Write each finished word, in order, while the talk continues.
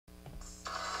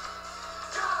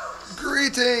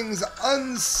Greetings,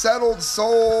 unsettled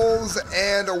souls,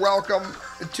 and welcome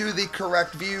to the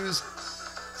Correct Views.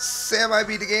 Sam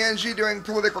I.B. Gangi doing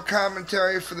political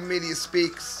commentary for the Media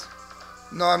Speaks.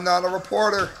 No, I'm not a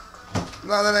reporter. I'm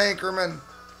not an anchorman.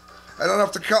 I don't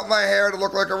have to cut my hair to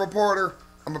look like a reporter.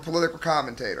 I'm a political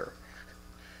commentator.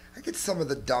 I get some of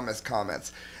the dumbest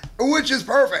comments, which is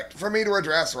perfect for me to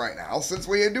address right now, since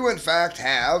we do in fact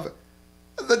have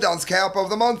the Dunce Cap of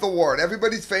the Month Award,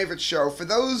 everybody's favorite show for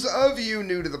those of you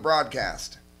new to the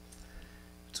broadcast.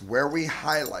 It's where we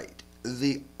highlight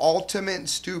the ultimate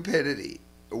stupidity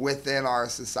within our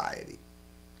society.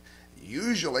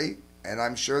 Usually, and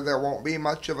I'm sure there won't be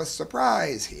much of a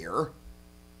surprise here,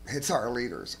 it's our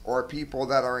leaders or people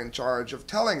that are in charge of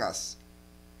telling us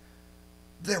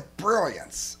their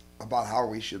brilliance about how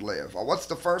we should live. What's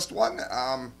the first one?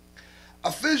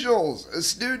 Officials,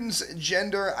 students'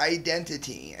 gender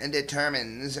identity and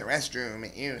determines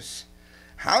restroom use.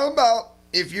 How about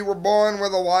if you were born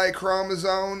with a Y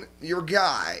chromosome, you're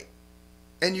guy,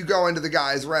 and you go into the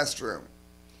guy's restroom?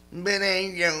 But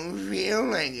I don't feel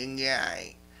like a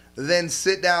guy. Then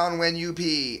sit down when you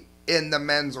pee in the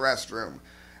men's restroom.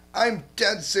 I'm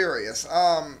dead serious.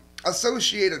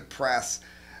 Associated Press.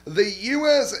 The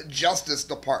U.S. Justice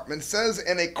Department says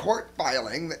in a court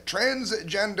filing that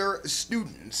transgender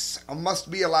students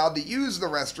must be allowed to use the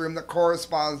restroom that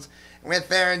corresponds with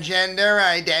their gender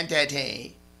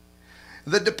identity.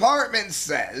 The department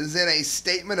says in a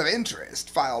statement of interest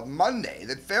filed Monday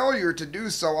that failure to do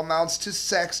so amounts to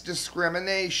sex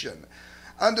discrimination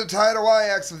under Title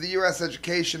IX of the U.S.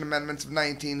 Education Amendments of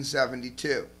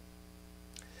 1972.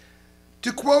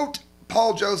 To quote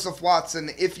Paul Joseph Watson,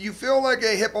 if you feel like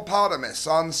a hippopotamus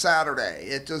on Saturday,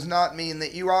 it does not mean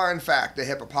that you are in fact a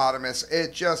hippopotamus.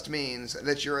 It just means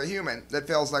that you're a human that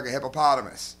feels like a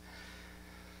hippopotamus.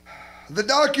 The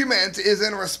document is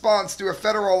in response to a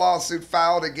federal lawsuit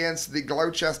filed against the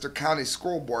Gloucester County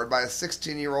School Board by a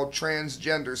 16-year-old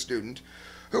transgender student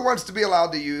who wants to be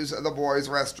allowed to use the boys'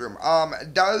 restroom.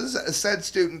 Does said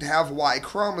student have Y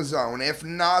chromosome? If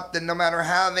not, then no matter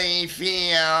how they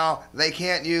feel, they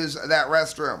can't use that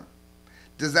restroom.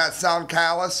 Does that sound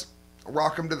callous?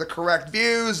 Welcome to the Correct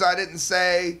Views. I didn't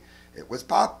say it was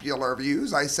popular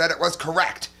views. I said it was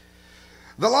correct.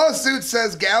 The lawsuit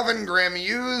says Gavin Grimm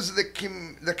used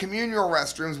the communal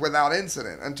restrooms without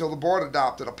incident until the board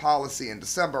adopted a policy in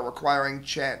December requiring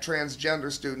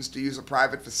transgender students to use a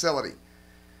private facility.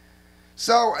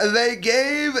 So they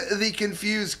gave the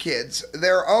confused kids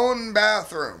their own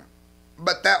bathroom,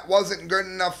 but that wasn't good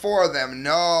enough for them.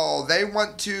 No, they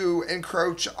want to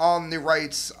encroach on the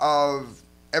rights of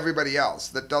everybody else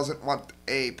that doesn't want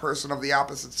a person of the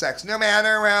opposite sex, no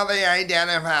matter how they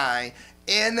identify,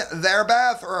 in their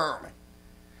bathroom.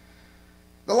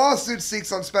 The lawsuit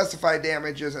seeks unspecified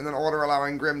damages and an order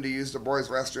allowing Grimm to use the boys'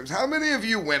 restrooms. How many of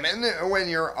you women, when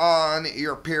you're on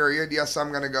your period, yes,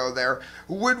 I'm going to go there,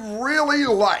 would really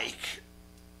like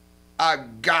a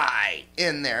guy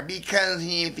in there because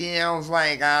he feels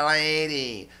like a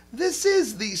lady? This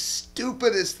is the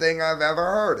stupidest thing I've ever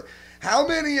heard. How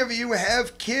many of you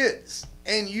have kids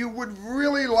and you would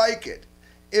really like it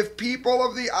if people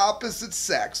of the opposite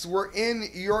sex were in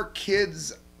your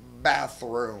kids'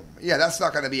 bathroom? Yeah, that's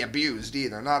not going to be abused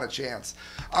either, not a chance.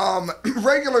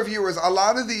 Regular viewers, a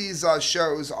lot of these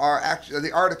shows are actually,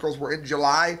 the articles were in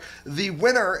July. The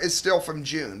winner is still from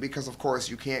June because, of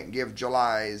course, you can't give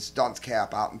July's Dunce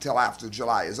Cap out until after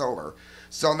July is over.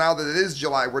 So now that it is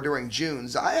July, we're doing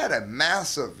June's. I had a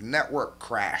massive network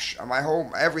crash.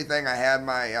 Everything I had,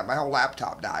 my whole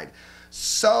laptop died.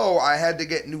 So I had to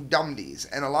get new dumdies,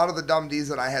 and a lot of the dumdies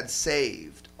that I had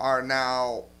saved are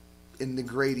now in the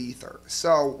great ether.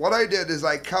 So what I did is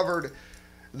I covered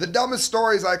the dumbest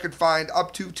stories I could find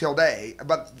up to today,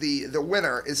 but the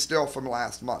winner is still from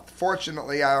last month.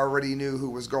 Fortunately, I already knew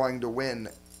who was going to win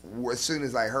as soon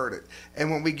as I heard it. And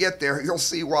when we get there, you'll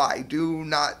see why. Do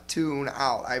not tune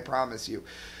out, I promise you.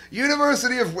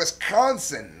 University of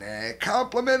Wisconsin,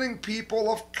 complimenting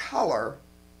people of color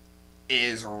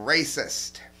is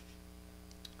racist.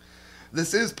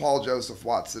 This is Paul Joseph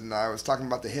Watson. I was talking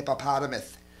about the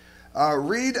hippopotamus.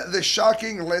 Read the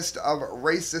shocking list of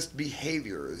racist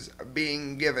behaviors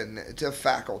being given to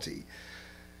faculty.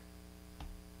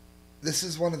 This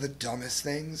is one of the dumbest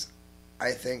things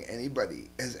I think anybody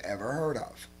has ever heard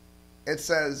of. It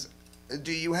says,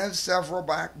 do you have several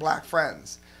black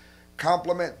friends?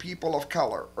 Compliment people of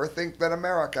color or think that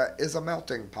America is a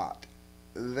melting pot?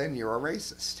 Then you're a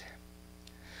racist.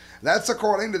 That's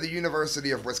according to the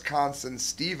University of Wisconsin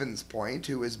Stevens Point,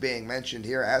 who is being mentioned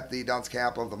here at the Dunce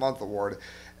Cap of the Month Award.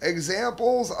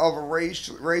 Examples of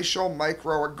racial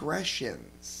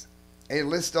microaggressions. a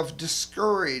list of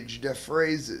discouraged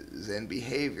phrases and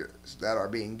behaviors that are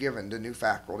being given to new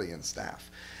faculty and staff.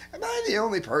 Am I the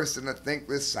only person that think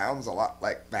this sounds a lot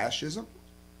like fascism?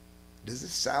 Does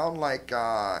this sound like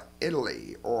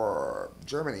Italy or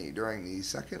Germany during the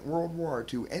Second World War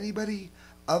to anybody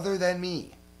other than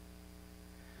me?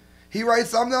 He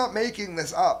writes, I'm not making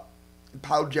this up.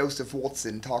 Paul Joseph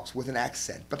Watson talks with an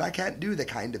accent, but I can't do the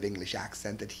kind of English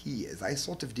accent that he is. I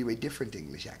sort of do a different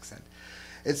English accent.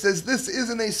 It says, this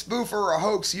isn't a spoof or a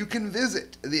hoax. You can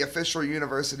visit the official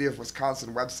University of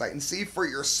Wisconsin website and see for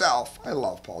yourself. I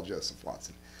love Paul Joseph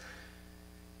Watson.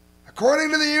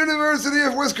 According to the University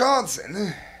of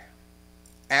Wisconsin,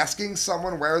 asking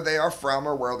someone where they are from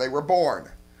or where they were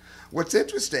born. What's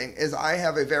interesting is I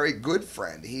have a very good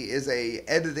friend. He is a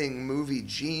editing movie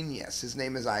genius. His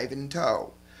name is Ivan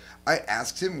Toe. I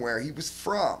asked him where he was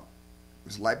from. It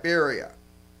was Liberia.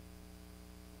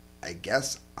 I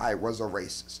guess I was a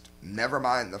racist. Never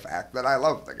mind the fact that I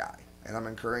love the guy, and I'm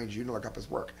encouraging you to look up his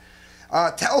work.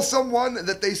 Tell someone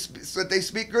that they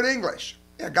speak good English.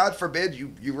 Yeah, God forbid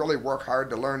you really work hard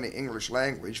to learn the English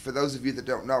language. For those of you that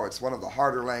don't know, it's one of the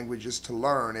harder languages to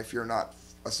learn if you're not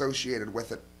associated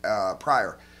with it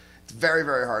prior. It's very,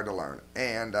 very hard to learn.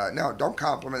 And no, don't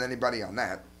compliment anybody on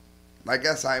that. I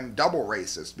guess I'm double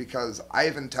racist because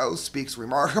Ivan Toe speaks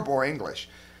remarkable English.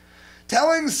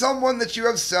 Telling someone that you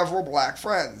have several black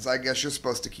friends. I guess you're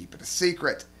supposed to keep it a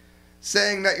secret.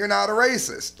 Saying that you're not a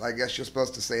racist. I guess you're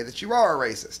supposed to say that you are a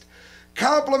racist.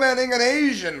 Complimenting an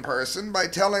Asian person by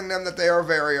telling them that they are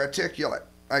very articulate.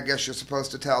 I guess you're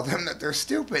supposed to tell them that they're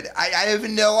stupid. I have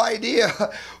no idea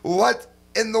what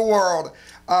in the world.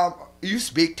 You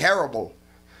speak terrible.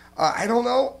 I don't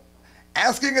know.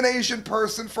 Asking an Asian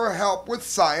person for help with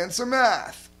science or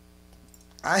math.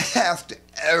 I asked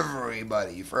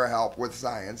everybody for help with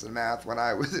science and math when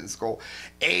I was in school.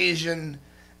 Asian,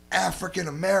 African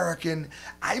American.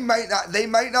 They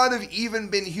might not have even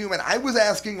been human. I was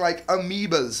asking like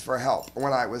amoebas for help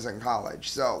when I was in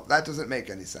college. So that doesn't make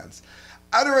any sense.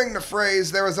 Uttering the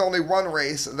phrase, there is only one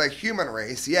race, the human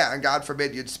race. Yeah, and God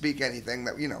forbid you'd speak anything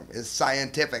that, is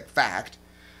scientific fact.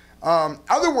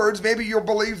 Other words, maybe you'll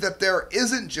believe that there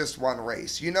isn't just one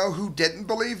race. You know who didn't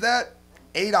believe that?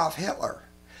 Adolf Hitler.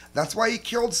 That's why he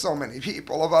killed so many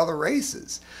people of other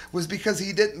races, was because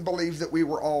he didn't believe that we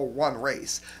were all one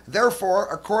race. Therefore,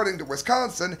 according to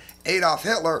Wisconsin, Adolf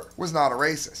Hitler was not a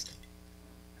racist.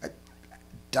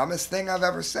 Dumbest thing I've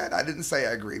ever said. I didn't say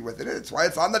I agreed with it. It's why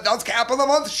it's on the Dunce Cap of the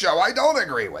Month show. I don't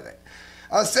agree with it.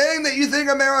 Saying that you think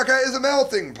America is a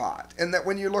melting pot and that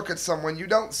when you look at someone you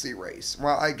don't see race.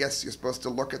 Well, I guess you're supposed to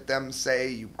look at them,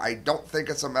 say, I don't think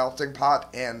it's a melting pot,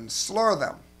 and slur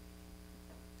them.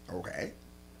 Okay.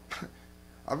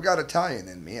 I've got Italian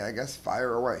in me, I guess.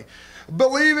 Fire away.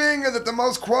 Believing that the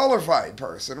most qualified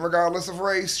person, regardless of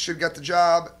race, should get the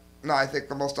job. No, I think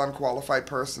the most unqualified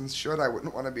person should. I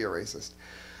wouldn't want to be a racist.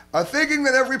 Thinking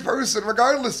that every person,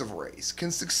 regardless of race, can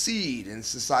succeed in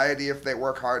society if they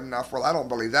work hard enough. Well, I don't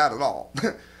believe that at all.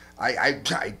 I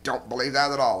don't believe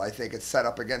that at all. I think it's set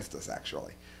up against us,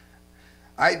 actually.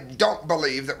 I don't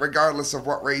believe that regardless of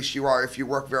what race you are, if you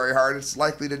work very hard, it's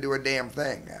likely to do a damn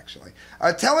thing, actually.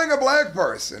 Telling a black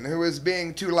person who is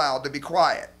being too loud to be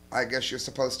quiet. I guess you're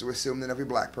supposed to assume that every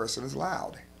black person is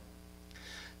loud.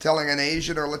 Telling an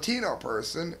Asian or Latino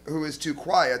person who is too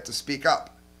quiet to speak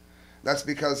up. That's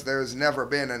because there's never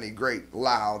been any great,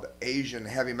 loud Asian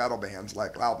heavy metal bands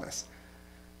like Loudness.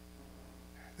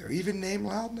 They're even named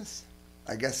Loudness.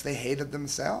 I guess they hated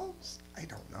themselves? I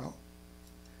don't know.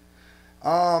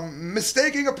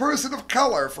 Mistaking a person of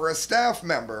color for a staff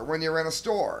member when you're in a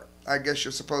store. I guess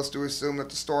you're supposed to assume that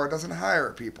the store doesn't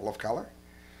hire people of color.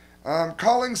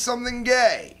 Calling something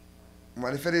gay.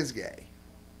 What if it is gay?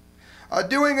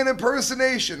 Doing an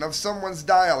impersonation of someone's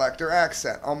dialect or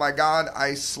accent. Oh my God,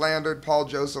 I slandered Paul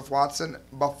Joseph Watson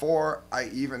before I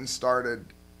even started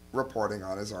reporting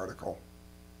on his article.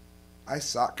 I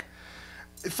suck.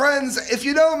 Friends, if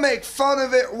you don't make fun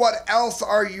of it, what else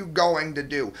are you going to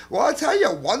do? Well, I'll tell you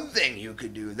one thing you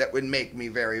could do that would make me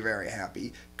very, very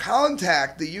happy.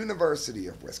 Contact the University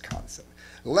of Wisconsin.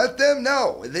 Let them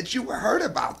know that you heard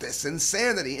about this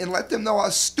insanity and let them know how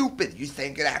stupid you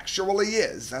think it actually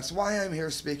is. That's why I'm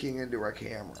here speaking into a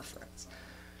camera, friends.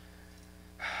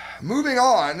 Moving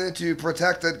on to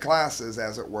protected classes,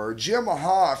 as it were. Jim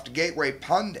Hoft, Gateway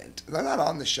Pundit. They're not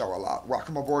on the show a lot.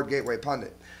 Welcome aboard, Gateway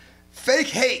Pundit. Fake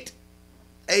hate.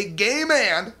 A gay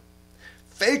man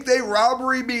faked a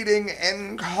robbery beating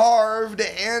and carved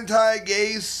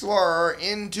anti-gay slur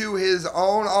into his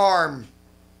own arm.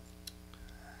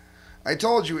 I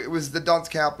told you it was the Dunce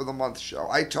Cap of the Month show.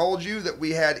 I told you that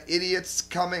we had idiots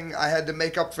coming. I had to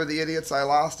make up for the idiots I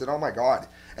lost, and oh my god.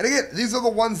 And again, these are the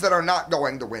ones that are not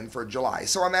going to win for July.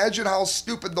 So imagine how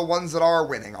stupid the ones that are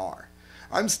winning are.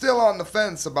 I'm still on the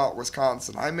fence about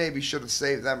Wisconsin. I maybe should have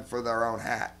saved them for their own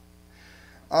hat.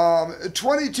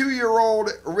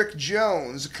 22-year-old Rick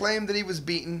Jones claimed that he was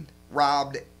beaten,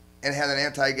 robbed, and had an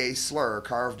anti-gay slur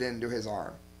carved into his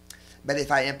arm. But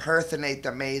if I impersonate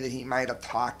the way that he might have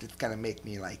talked, it's going to make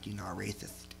me like, a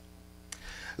racist.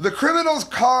 The criminals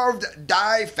carved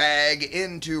die fag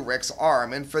into Rick's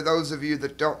arm. And for those of you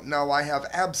that don't know, I have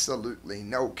absolutely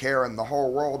no care in the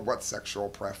whole world what sexual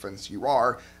preference you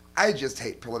are. I just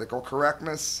hate political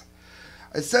correctness.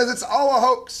 It says it's all a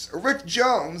hoax. Rick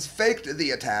Jones faked the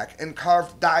attack and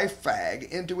carved die fag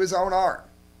into his own arm.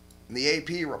 The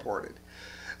AP reported.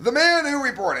 The man who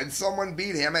reported someone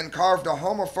beat him and carved a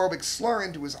homophobic slur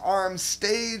into his arm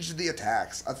staged the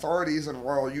attacks, authorities in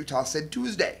rural Utah said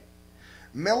Tuesday.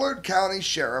 Millard County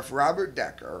Sheriff Robert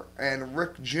Decker and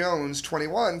Rick Jones,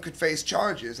 21, could face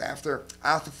charges after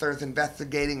officers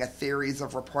investigating a series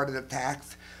of reported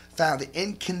attacks found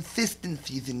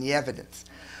inconsistencies in the evidence.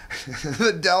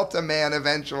 The Delta man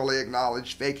eventually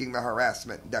acknowledged faking the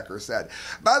harassment, Decker said.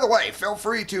 By the way, feel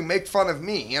free to make fun of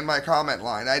me in my comment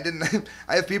line. I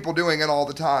have people doing it all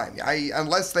the time.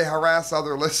 Unless they harass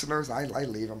other listeners, I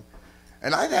leave them.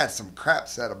 And I've had some crap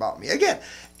said about me. Again,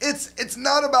 it's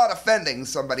not about offending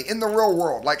somebody in the real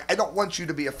world. Like, I don't want you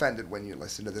to be offended when you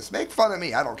listen to this. Make fun of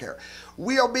me, I don't care.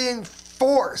 We are being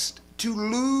forced to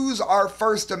lose our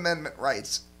First Amendment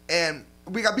rights. And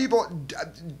we got people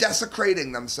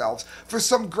desecrating themselves for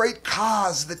some great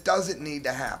cause that doesn't need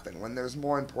to happen when there's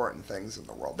more important things in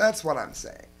the world. That's what I'm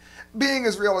saying. Being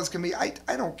as real as can be, I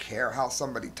don't care how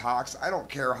somebody talks. I don't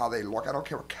care how they look. I don't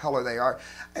care what color they are.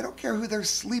 I don't care who they're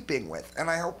sleeping with. And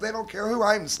I hope they don't care who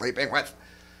I'm sleeping with.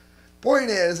 Point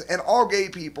is, and all gay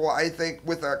people, I think,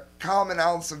 with a common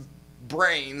ounce of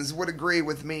brains would agree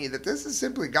with me that this has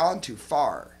simply gone too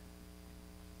far.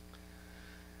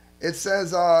 It says,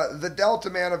 the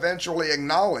Delta man eventually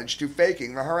acknowledged to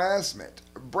faking the harassment.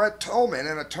 Brett Tolman,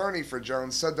 an attorney for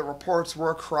Jones, said the reports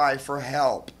were a cry for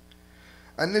help,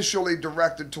 initially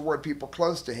directed toward people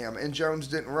close to him, and Jones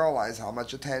didn't realize how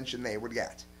much attention they would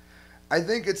get. I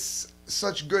think it's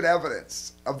such good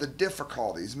evidence of the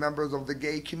difficulties members of the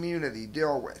gay community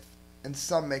deal with, and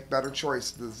some make better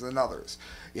choices than others.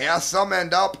 Yeah, some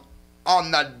end up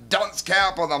on the Dunce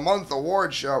Cap of the Month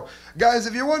award show. Guys,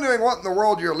 if you're wondering what in the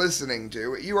world you're listening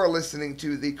to, you are listening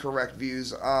to The Correct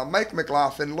Views. Mike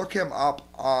McLaughlin, look him up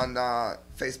on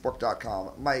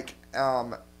Facebook.com. Mike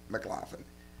McLaughlin.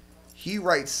 He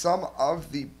writes some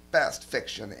of the best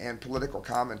fiction and political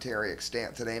commentary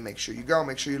extant today. Make sure you go,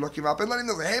 make sure you look him up, and let him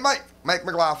know, hey Mike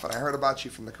McLaughlin, I heard about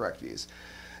you from The Correct Views.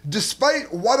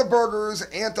 Despite Whataburger's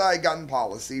anti-gun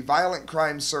policy, violent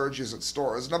crime surges at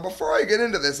stores. Now, before I get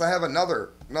into this, I have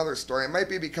another story. It might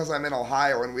be because I'm in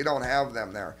Ohio and we don't have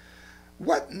them there.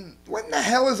 What in the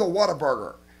hell is a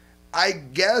Whataburger? I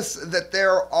guess that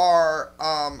there are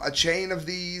a chain of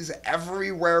these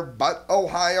everywhere but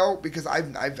Ohio, because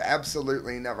I've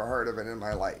absolutely never heard of it in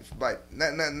my life. But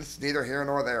it's neither here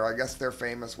nor there. I guess they're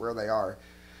famous where they are.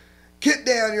 Kit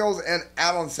Daniels and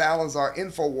Alan Salazar,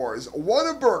 InfoWars.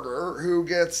 Whataburger, who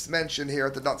gets mentioned here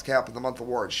at the Dunce Cap of the Month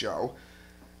Award show,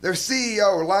 their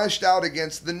CEO lashed out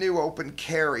against the new open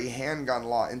carry handgun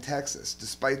law in Texas,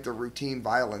 despite the routine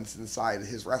violence inside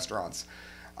his restaurants.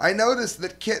 I noticed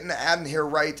that Kit and Adam here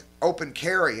write open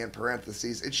carry in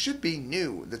parentheses. It should be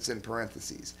new that's in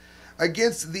parentheses.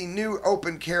 Against the new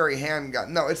open carry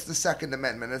handgun. No, it's the Second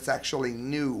Amendment. It's actually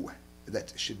new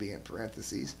that should be in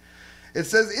parentheses. It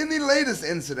says, in the latest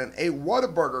incident, a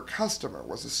Whataburger customer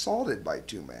was assaulted by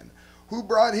two men who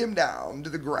brought him down to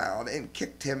the ground and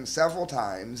kicked him several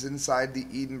times inside the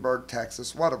Edinburgh,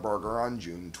 Texas Whataburger on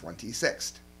June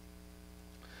 26th.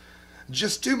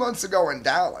 Just 2 months ago in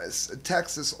Dallas,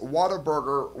 Texas,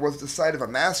 Whataburger was the site of a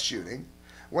mass shooting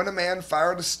when a man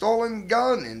fired a stolen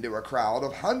gun into a crowd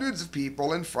of hundreds of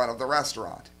people in front of the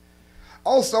restaurant.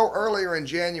 Also, earlier in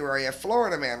January, a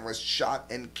Florida man was shot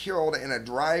and killed in a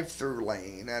drive-thru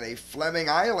lane at a Fleming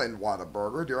Island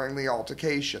Whataburger during the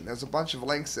altercation. There's a bunch of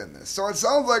links in this. So it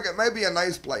sounds like it may be a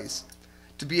nice place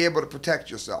to be able to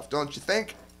protect yourself, don't you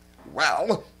think?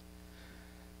 Well,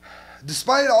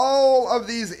 despite all of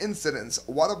these incidents,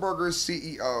 Whataburger's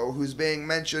CEO, who's being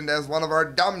mentioned as one of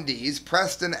our dumdies,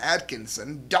 Preston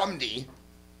Atkinson, dumdy,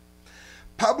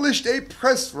 published a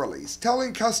press release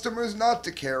telling customers not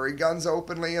to carry guns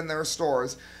openly in their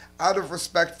stores out of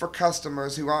respect for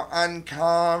customers who are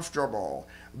uncomfortable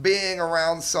being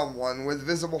around someone with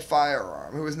visible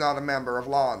firearm who is not a member of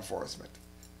law enforcement.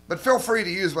 But feel free to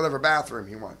use whatever bathroom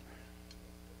you want.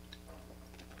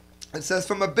 It says,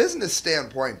 from a business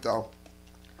standpoint, though,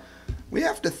 we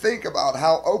have to think about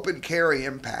how open carry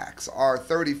impacts our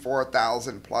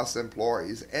 34,000 plus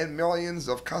employees and millions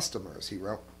of customers, he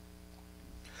wrote.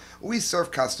 We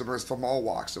serve customers from all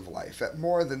walks of life at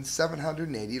more than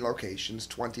 780 locations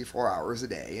 24 hours a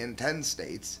day in 10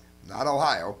 states, not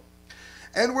Ohio,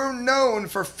 and we're known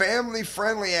for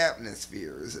family-friendly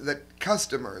atmospheres that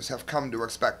customers have come to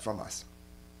expect from us.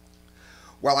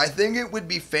 Well, I think it would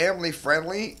be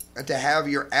family-friendly to have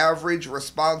your average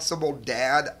responsible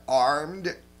dad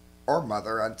armed, or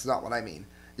mother, that's not what I mean,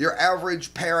 your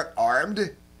average parent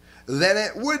armed, than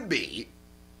it would be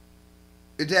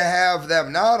to have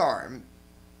them not armed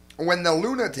when the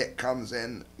lunatic comes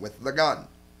in with the gun.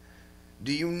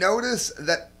 Do you notice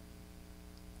that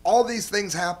all these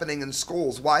things happening in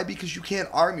schools? Why? Because you can't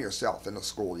arm yourself in a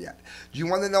school yet. Do you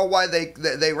want to know why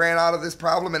they ran out of this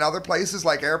problem in other places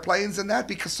like airplanes and that?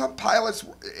 Because some pilots,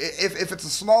 if it's a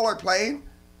smaller plane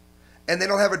and they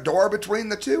don't have a door between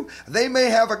the two, they may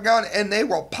have a gun and they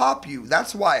will pop you.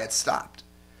 That's why it stopped.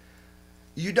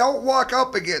 You don't walk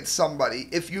up against somebody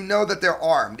if you know that they're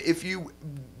armed. If you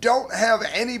don't have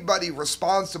anybody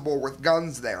responsible with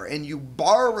guns there and you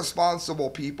bar responsible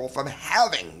people from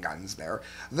having guns there,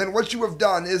 then what you have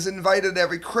done is invited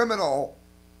every criminal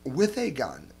with a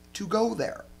gun to go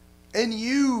there and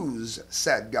use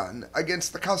said gun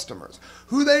against the customers,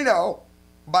 who they know,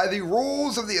 by the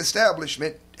rules of the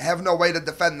establishment, have no way to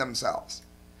defend themselves.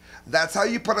 That's how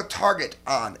you put a target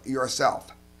on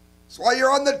yourself. That's why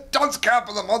you're on the Dunce Cap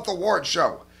of the Month award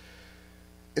show.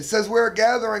 It says we're a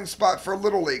gathering spot for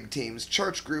Little League teams,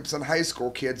 church groups, and high school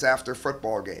kids after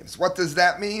football games. What does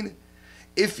that mean?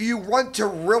 If you want to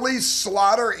really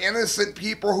slaughter innocent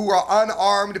people who are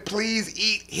unarmed, please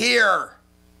eat here.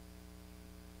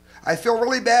 I feel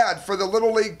really bad for the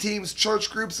Little League teams,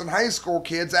 church groups, and high school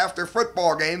kids after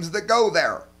football games that go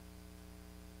there.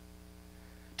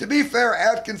 To be fair,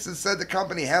 Atkinson said the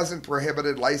company hasn't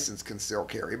prohibited licensed concealed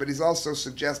carry, but he's also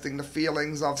suggesting the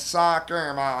feelings of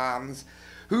soccer moms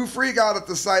who freak out at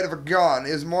the sight of a gun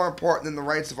is more important than the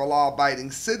rights of a law-abiding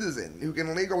citizen who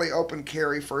can legally open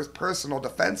carry for his personal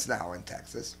defense now in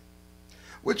Texas,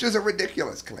 which is a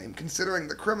ridiculous claim considering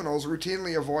the criminals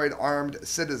routinely avoid armed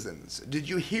citizens. Did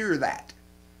you hear that?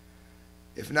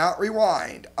 If not,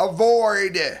 rewind.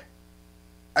 Avoid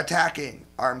attacking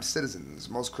armed citizens.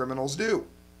 Most criminals do.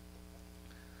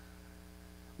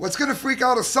 What's going to freak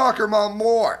out a soccer mom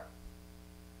more?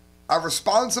 A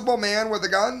responsible man with a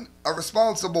gun? A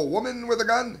responsible woman with a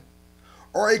gun?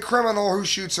 Or a criminal who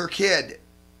shoots her kid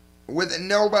with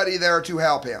nobody there to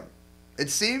help him?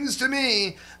 It seems to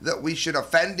me that we should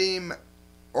offend him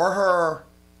or her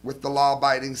with the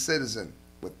law-abiding citizen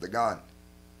with the gun.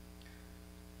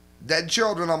 Dead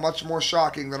children are much more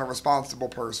shocking than a responsible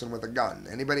person with a gun.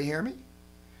 Anybody hear me?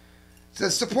 It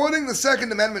says, supporting the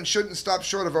Second Amendment shouldn't stop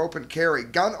short of open carry.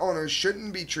 Gun owners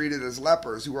shouldn't be treated as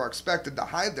lepers who are expected to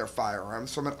hide their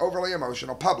firearms from an overly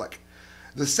emotional public.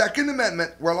 The Second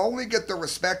Amendment will only get the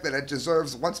respect that it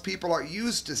deserves once people are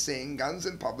used to seeing guns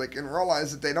in public and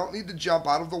realize that they don't need to jump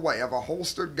out of the way of a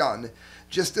holstered gun,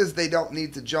 just as they don't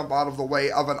need to jump out of the way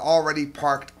of an already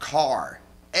parked car.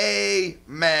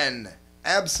 Amen.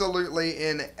 Absolutely,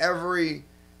 in every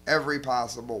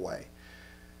possible way.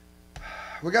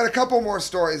 We got a couple more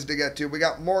stories to get to. We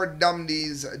got more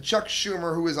dumdies. Chuck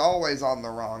Schumer, who is always on the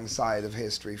wrong side of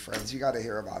history, friends. You got to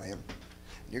hear about him.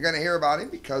 You're going to hear about him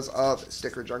because of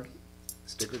Sticker Junkie.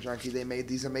 Sticker Junkie, they made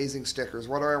these amazing stickers.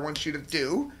 What do I want you to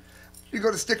do? You go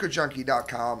to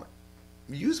stickerjunkie.com.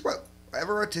 Use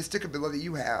whatever artistic ability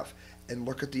you have and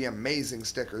look at the amazing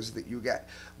stickers that you get.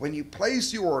 When you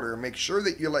place your order, make sure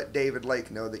that you let David Lake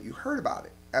know that you heard about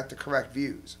it at the correct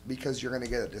views because you're going to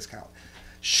get a discount.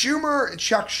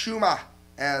 Chuck Schumer,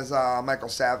 as Michael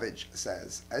Savage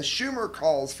says, as Schumer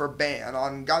calls for ban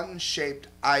on gun-shaped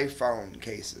iPhone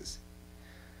cases.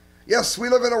 Yes, we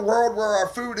live in a world where our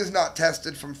food is not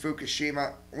tested from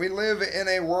Fukushima. We live in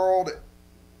a world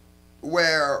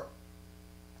where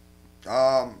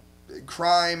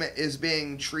crime is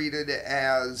being treated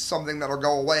as something that'll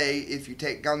go away if you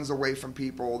take guns away from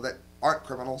people that aren't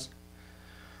criminals.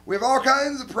 We have all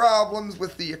kinds of problems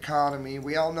with the economy.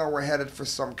 We all know we're headed for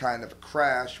some kind of a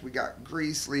crash. We got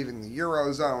Greece leaving the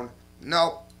Eurozone.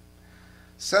 Nope.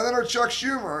 Senator Chuck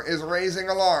Schumer is raising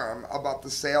alarm about the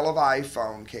sale of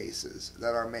iPhone cases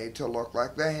that are made to look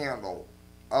like the handle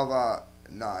of a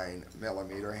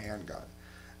 9mm handgun.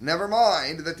 Never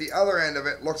mind that the other end of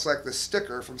it looks like the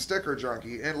sticker from Sticker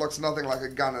Junkie. It looks nothing like a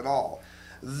gun at all.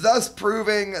 thus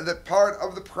proving that part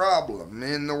of the problem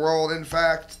in the world, in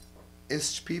fact,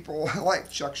 is people like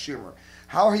Chuck Schumer.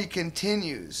 How he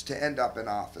continues to end up in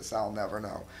office, I'll never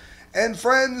know. And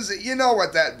friends, you know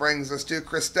what that brings us to.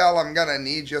 Christelle, I'm going to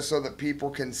need you so that people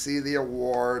can see the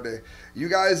award. You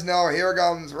guys know, here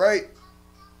comes, right?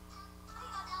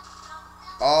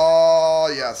 Oh,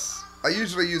 yes. I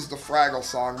usually use the Fraggle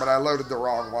song, but I loaded the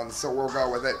wrong one, so we'll go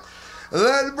with it.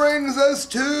 That brings us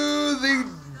to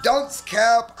the Dunce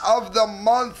Cap of the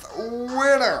Month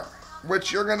winner,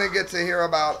 which you're going to get to hear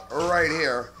about right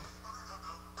here.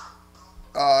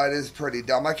 It is pretty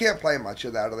dumb. I can't play much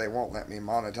of that or they won't let me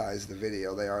monetize the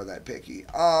video. They are that picky.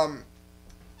 The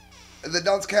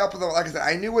Dunce Cap, like I said,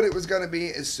 I knew what it was going to be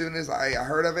as soon as I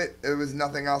heard of it. There was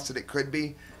nothing else that it could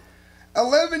be.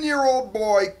 11-year-old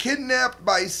boy kidnapped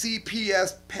by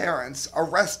CPS parents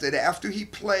arrested after he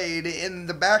played in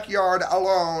the backyard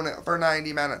alone for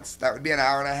 90 minutes. That would be an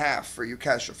hour and a half for you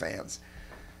Kesha fans.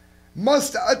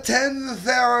 Must attend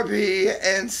therapy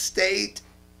and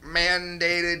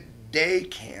state-mandated day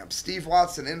camp. Steve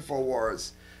Watson,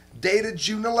 InfoWars. Dated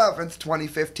June 11th,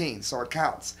 2015, so it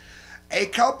counts. A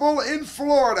couple in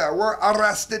Florida were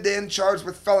arrested and charged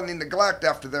with felony neglect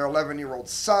after their 11-year-old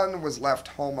son was left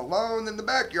home alone in the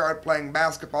backyard playing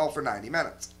basketball for 90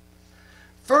 minutes.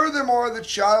 Furthermore, the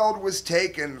child was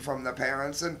taken from the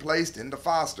parents and placed into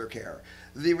foster care.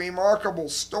 The remarkable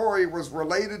story was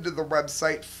related to the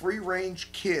website Free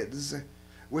Range Kids,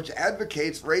 which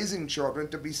advocates raising children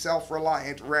to be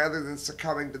self-reliant rather than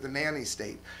succumbing to the nanny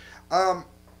state.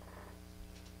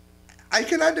 I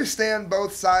can understand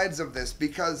both sides of this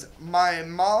because my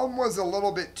mom was a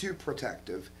little bit too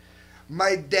protective.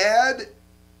 My dad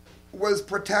was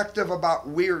protective about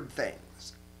weird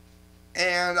things.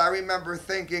 And I remember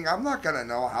thinking, I'm not going to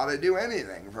know how to do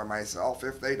anything for myself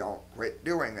if they don't quit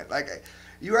doing it. Like,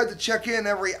 you had to check in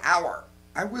every hour.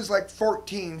 I was like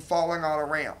 14 falling on a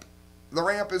ramp. The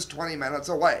ramp is 20 minutes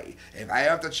away. If I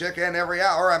have to check in every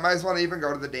hour, I might as well even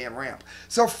go to the damn ramp.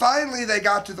 So finally they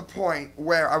got to the point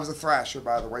where, I was a thrasher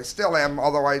by the way, still am,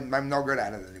 although I'm no good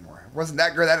at it anymore. Wasn't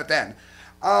that good at it then.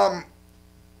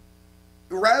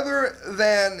 Rather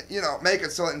than, make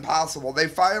it so impossible, they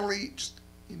finally just,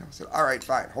 said, all right,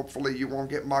 fine, hopefully you won't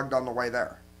get mugged on the way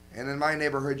there. And in my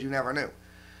neighborhood, you never knew.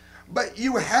 But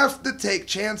you have to take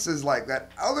chances like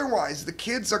that. Otherwise, the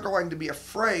kids are going to be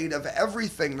afraid of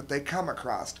everything that they come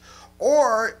across.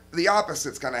 Or the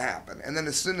opposite's going to happen. And then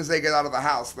as soon as they get out of the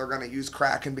house, they're going to use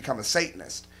crack and become a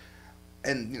Satanist.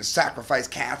 And sacrifice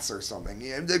cats or something.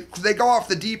 They go off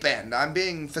the deep end. I'm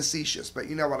being facetious, but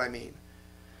you know what I mean.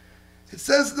 It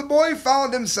says the boy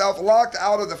found himself locked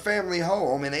out of the family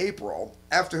home in April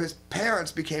after his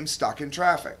parents became stuck in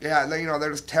traffic. Yeah,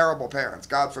 they're just terrible parents.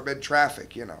 God forbid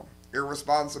traffic,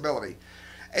 irresponsibility.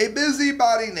 A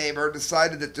busybody neighbor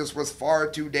decided that this was far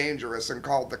too dangerous and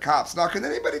called the cops. Now, can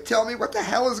anybody tell me what the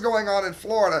hell is going on in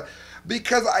Florida?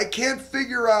 Because I can't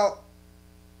figure out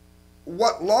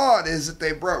what law it is that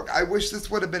they broke. I wish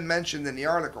this would have been mentioned in the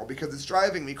article because it's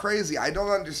driving me crazy. I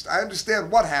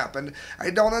understand what happened. I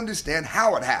don't understand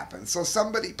how it happened. So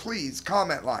somebody please,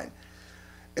 comment line.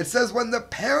 It says when the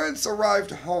parents arrived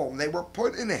home, they were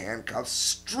put in handcuffs,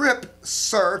 strip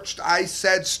searched, I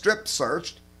said strip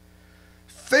searched,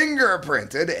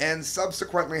 fingerprinted, and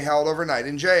subsequently held overnight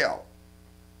in jail.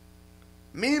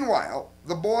 Meanwhile,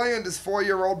 the boy and his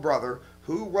 4-year-old brother,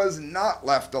 who was not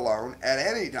left alone at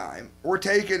any time, were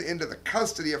taken into the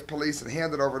custody of police and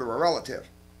handed over to a relative.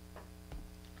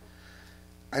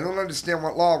 I don't understand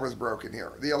what law was broken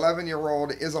here. The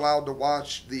 11-year-old is allowed to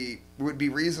watch it would be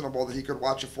reasonable that he could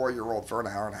watch a 4-year-old for an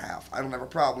hour and a half. I don't have a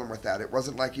problem with that. It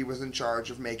wasn't like he was in charge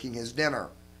of making his dinner,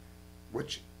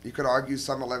 which you could argue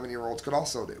some 11-year-olds could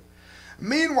also do.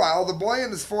 Meanwhile, the boy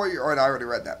and his 4-year-old, I already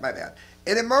read that, my bad.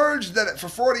 It emerged that for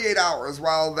 48 hours,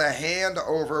 while the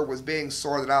handover was being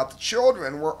sorted out, the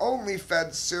children were only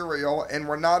fed cereal and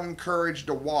were not encouraged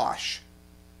to wash.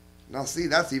 Now see,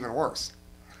 that's even worse.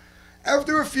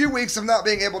 After a few weeks of not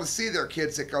being able to see their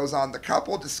kids, it goes on, the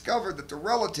couple discovered that the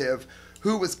relative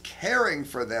who was caring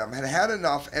for them had had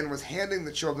enough and was handing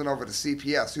the children over to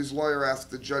CPS, whose lawyer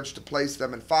asked the judge to place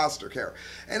them in foster care.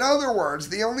 In other words,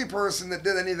 the only person that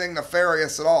did anything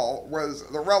nefarious at all was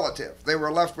the relative. They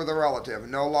were left with a relative.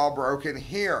 No law broken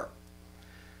here.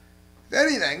 If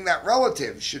anything, that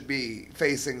relative should be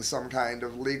facing some kind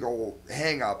of legal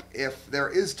hang-up if there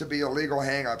is to be a legal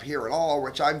hang-up here at all,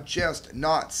 which I'm just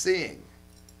not seeing.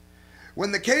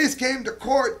 When the case came to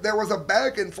court, there was a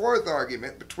back-and-forth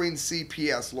argument between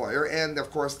CPS lawyer and,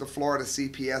 of course, the Florida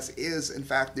CPS is, in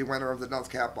fact, the winner of the Dunce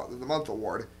Cap of the Month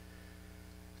award.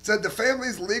 Said the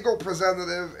family's legal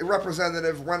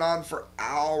representative went on for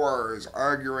hours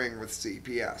arguing with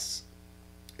CPS.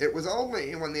 It was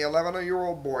only when the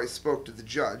 11-year-old boy spoke to the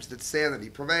judge that sanity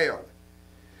prevailed.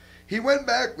 He went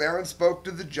back there and spoke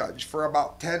to the judge for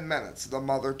about 10 minutes, the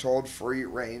mother told Free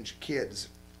Range Kids.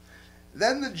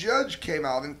 Then the judge came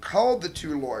out and called the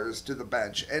two lawyers to the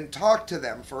bench and talked to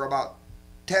them for about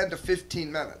 10 to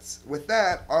 15 minutes. With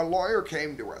that, our lawyer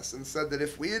came to us and said that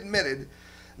if we admitted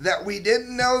that we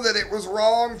didn't know that it was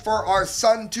wrong for our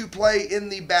son to play in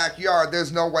the backyard,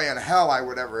 there's no way in hell I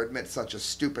would ever admit such a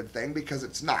stupid thing, because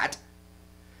it's not.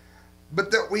 But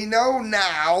that we know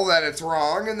now that it's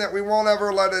wrong and that we won't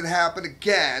ever let it happen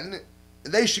again,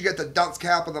 they should get the Dunce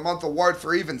Cap of the Month award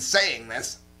for even saying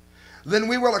this. Then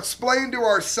we will explain to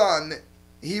our son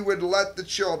he would let the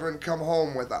children come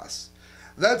home with us.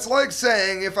 That's like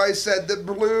saying if I said that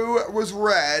blue was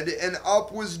red and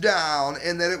up was down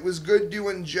and that it was good to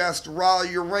ingest raw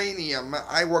uranium,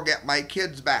 I will get my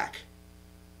kids back.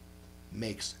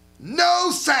 Makes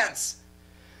no sense.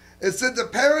 It said the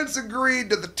parents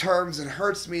agreed to the terms. It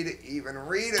hurts me to even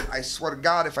read it. I swear to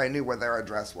God, if I knew where their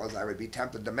address was, I would be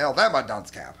tempted to mail them a dunce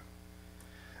cap.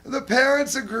 The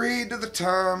parents agreed to the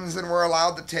terms and were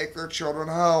allowed to take their children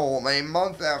home a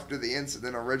month after the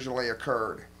incident originally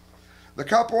occurred. The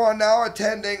couple are now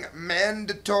attending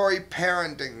mandatory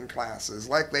parenting classes,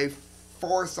 like they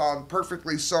force on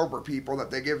perfectly sober people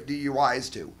that they give DUIs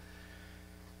to.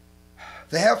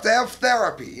 They have to have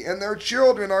therapy, and their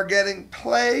children are getting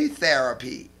play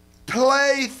therapy.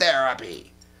 Play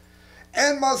therapy!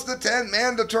 And must attend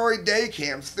mandatory day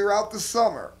camps throughout the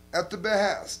summer at the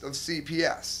behest of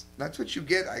CPS. That's what you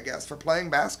get, I guess, for playing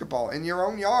basketball in your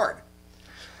own yard.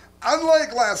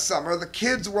 Unlike last summer, the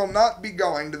kids will not be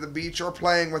going to the beach or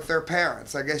playing with their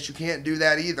parents. I guess you can't do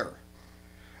that either.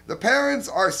 The parents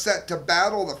are set to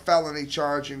battle the felony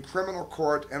charge in criminal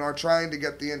court and are trying to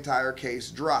get the entire case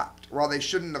dropped. Well, they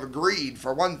shouldn't have agreed,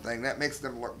 for one thing. That makes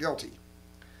them look guilty.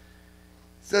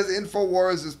 It says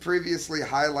InfoWars has previously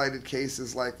highlighted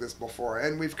cases like this before,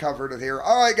 and we've covered it here.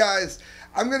 All right, guys,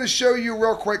 I'm going to show you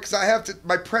real quick because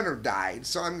my printer died,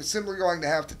 so I'm simply going to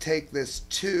have to take this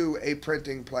to a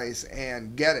printing place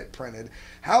and get it printed.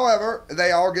 However,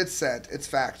 they all get sent. It's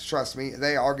fact. Trust me,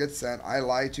 they all get sent. I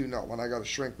lie to no one. I got to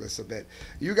shrink this a bit.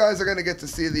 You guys are going to get to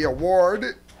see the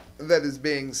award that is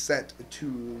being sent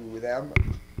to them.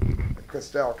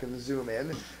 Christelle can zoom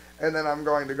in. And then I'm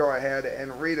going to go ahead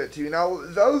and read it to you. Now,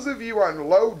 those of you on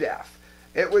low def,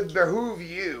 it would behoove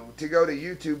you to go to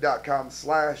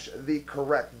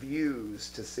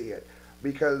youtube.com/thecorrectviews to see it.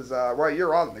 Because, well,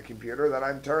 you're on the computer that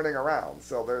I'm turning around.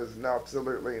 So there's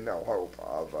absolutely no hope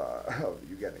of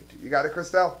you getting to. You got it,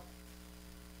 Christelle?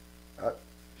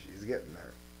 She's getting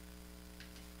there.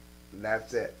 And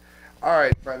that's it. All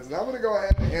right, friends, now I'm going to go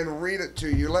ahead and read it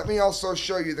to you. Let me also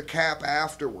show you the cap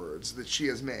afterwards that she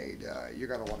has made. You're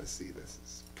going to want to see this.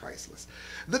 It's priceless.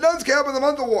 The Dunce Cap of the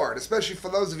Month Award, especially for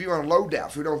those of you on low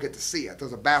def who don't get to see it.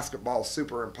 There's a basketball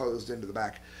superimposed into the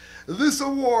back. This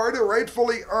award,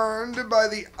 rightfully earned by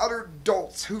the utter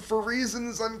dolts who, for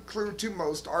reasons unclear to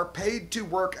most, are paid to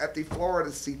work at the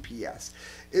Florida CPS,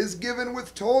 is given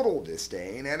with total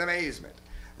disdain and amazement.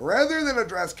 Rather than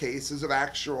address cases of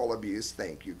actual abuse,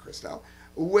 thank you, Christelle,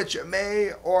 which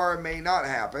may or may not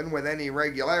happen with any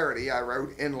regularity, I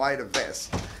wrote, in light of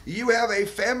this. You have a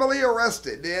family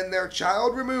arrested and their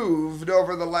child removed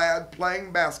over the lad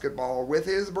playing basketball with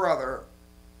his brother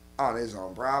on his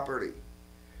own property.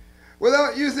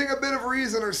 Without using a bit of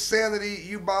reason or sanity,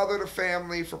 you bothered a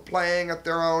family for playing at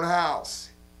their own house.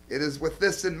 It is with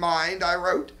this in mind, I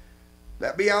wrote,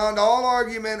 that beyond all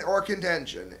argument or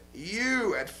contention,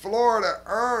 you at Florida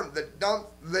earned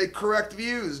the Correct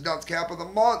Views Dunce Cap of the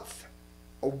Month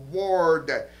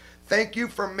Award. Thank you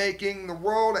for making the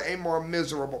world a more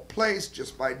miserable place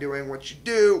just by doing what you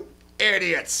do.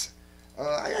 Idiots.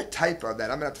 I got typoed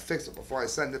that. I'm going to have to fix it before I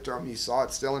send it to him. He saw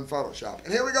it still in Photoshop.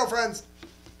 And here we go, friends.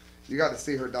 You got to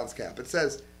see her dunce cap. It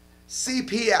says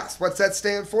CPS. What's that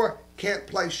stand for? Can't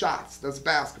play shots. That's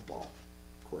basketball.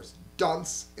 Of course,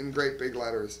 dunce in great big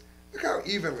letters. Look how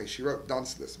evenly she wrote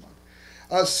dunce this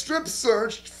month. Strip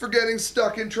searched for getting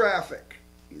stuck in traffic.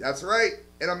 That's right.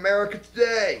 In America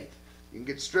today, you can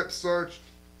get strip searched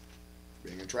for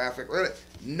being in traffic. Look at it.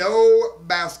 No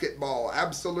basketball.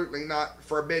 Absolutely not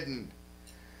forbidden.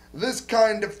 This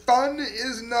kind of fun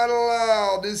is not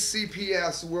allowed, as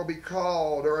CPS will be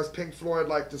called, or as Pink Floyd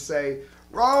like to say,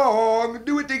 wrong,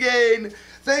 do it together. Again.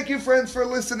 Thank you, friends, for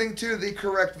listening to The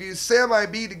Correct Views. Sam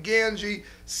I.B. to Gangi,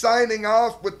 signing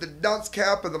off with the Dunce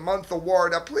Cap of the Month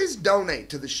award. Now, please donate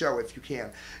to the show if you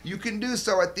can. You can do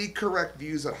so at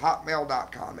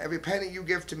thecorrectviews@hotmail.com. Every penny you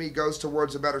give to me goes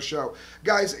towards a better show.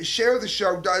 Guys, share the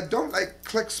show. Don't,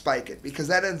 click spike it, because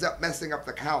that ends up messing up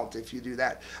the count if you do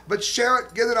that. But share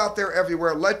it. Get it out there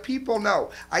everywhere. Let people know.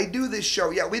 I do this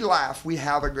show. Yeah, we laugh. We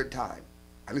have a good time.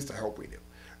 At least I hope we do.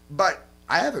 But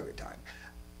I have a good time.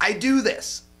 I do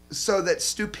this so that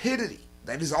stupidity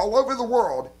that is all over the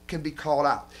world can be called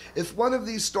out. If one of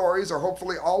these stories, or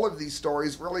hopefully all of these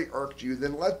stories, really irked you,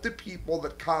 then let the people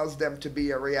that caused them to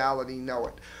be a reality know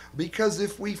it. Because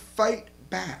if we fight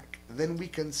back, then we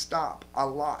can stop a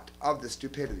lot of the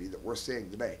stupidity that we're seeing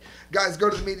today. Guys,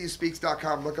 go to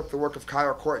themediaspeaks.com, look up the work of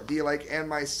Kyle Court, D. Lake, and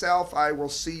myself. I will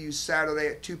see you Saturday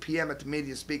at 2 p.m. at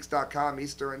themediaspeaks.com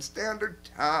Eastern Standard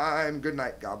Time. Good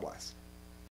night. God bless.